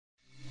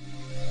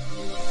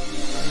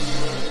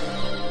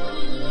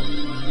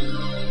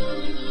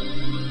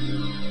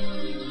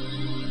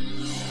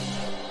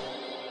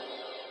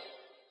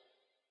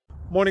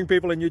Morning,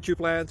 people in YouTube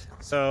land.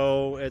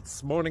 So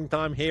it's morning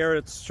time here.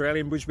 It's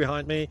Australian bush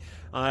behind me.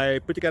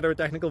 I put together a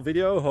technical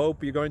video.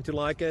 Hope you're going to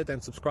like it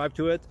and subscribe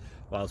to it.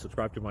 Well,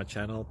 subscribe to my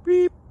channel.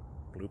 Beep.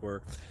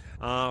 Blooper.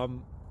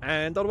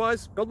 And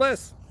otherwise, God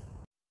bless.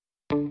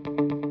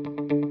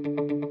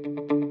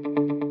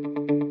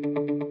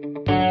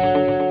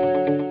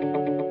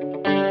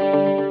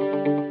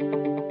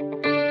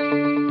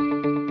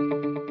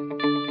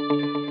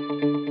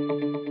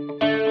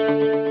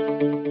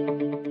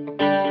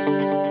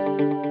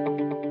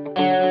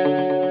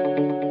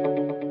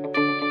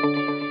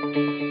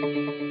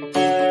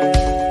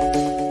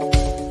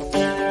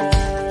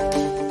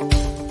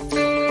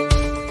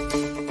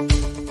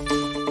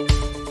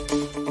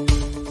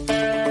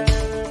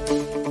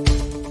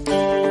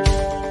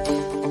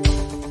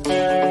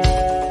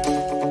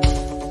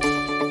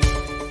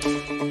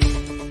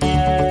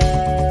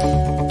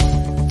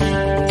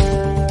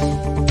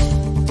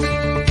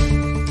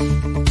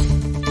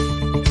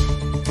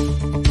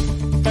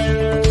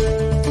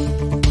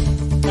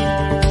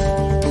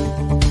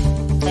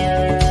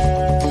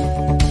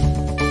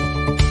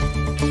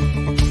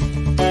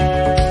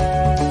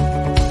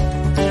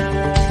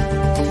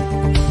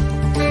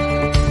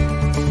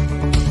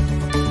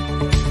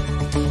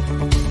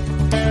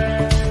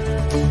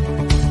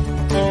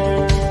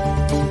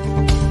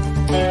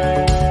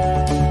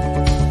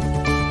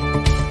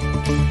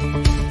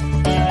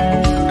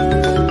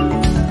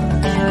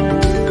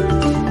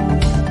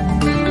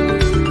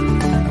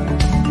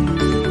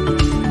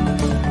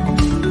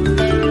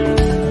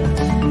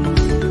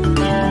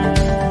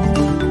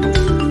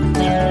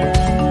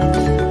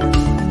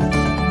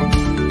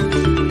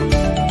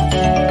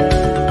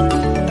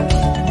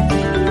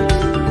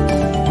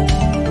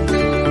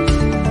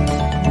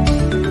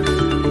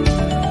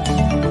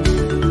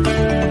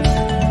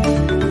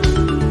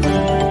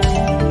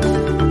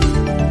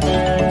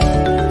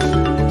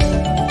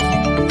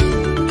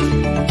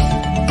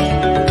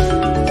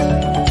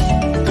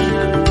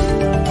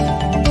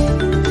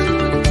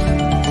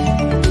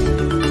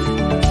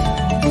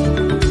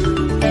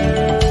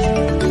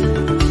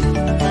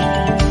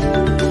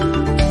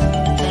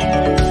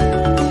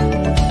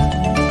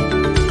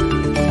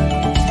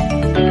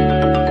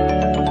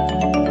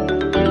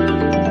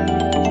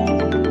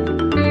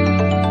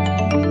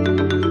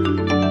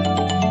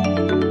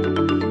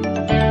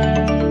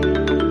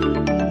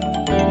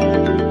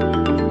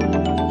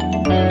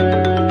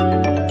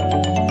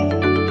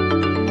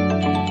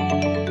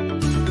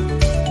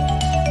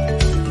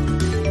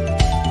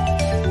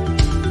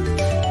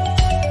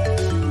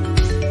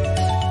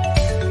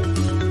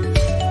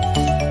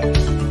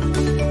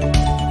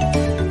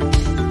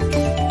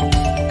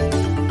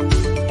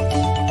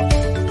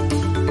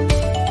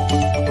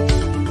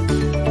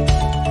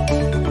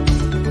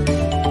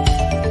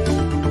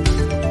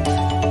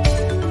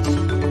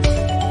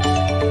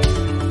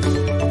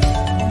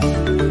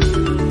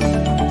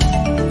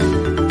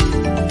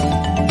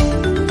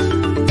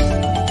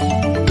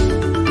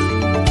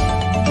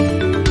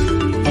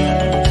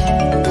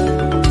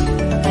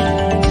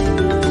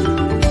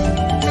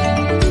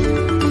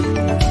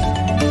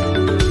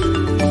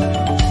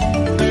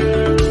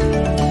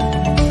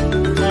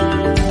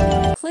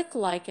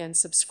 Like and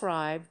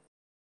subscribe.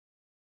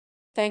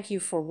 Thank you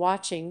for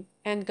watching,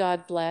 and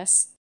God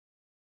bless.